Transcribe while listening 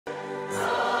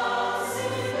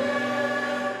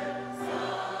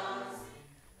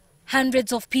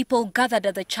Hundreds of people gathered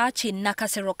at the church in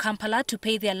Nakasero, Kampala to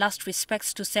pay their last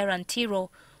respects to Sarah Ntiro,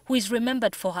 who is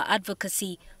remembered for her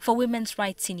advocacy for women's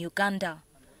rights in Uganda.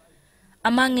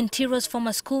 Among Ntiro's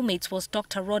former schoolmates was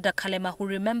Dr. Rhoda Kalema, who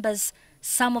remembers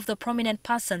some of the prominent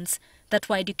persons that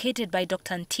were educated by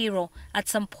Dr. Ntiro at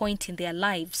some point in their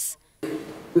lives.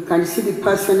 You can see the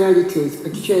personalities,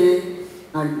 particularly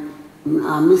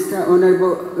Mr.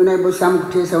 Honorable Sam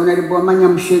Kutesa, Honorable Amanya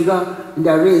Mushiga, and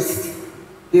the rest.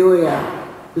 They were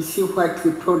to see what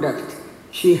the product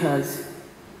she has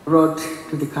brought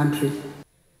to the country.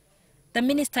 The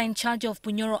minister in charge of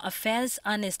Bunyoro Affairs,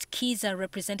 Ernest Kiza,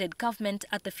 represented government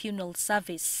at the funeral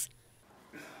service.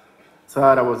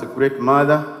 Sarah was a great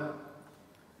mother.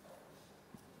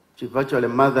 She virtually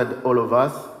mothered all of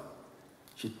us.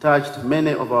 She touched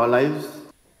many of our lives.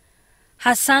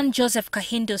 Her son Joseph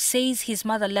Kahindo says his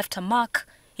mother left a mark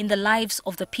in the lives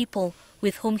of the people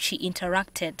with whom she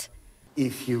interacted.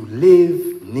 If you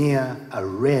live near a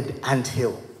red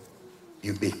anthill,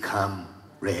 you become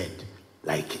red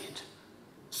like it.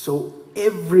 So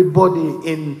everybody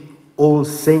in All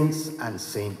Saints and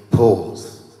St.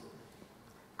 Paul's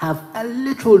have a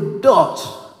little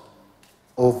dot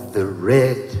of the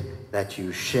red that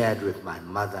you shared with my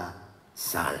mother,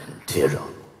 Sarah Ntiro.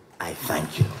 I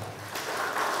thank you.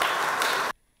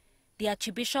 The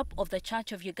Archbishop of the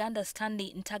Church of Uganda,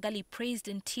 Stanley Ntagali, praised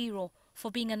Ntiro for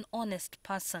being an honest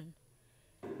person.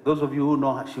 Those of you who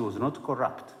know her, she was not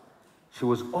corrupt. She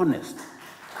was honest.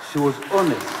 She was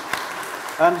honest.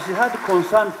 And she had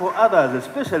concern for others,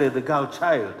 especially the girl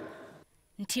child.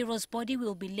 Ntiro's body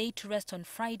will be laid to rest on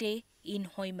Friday in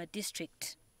Hoima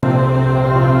district.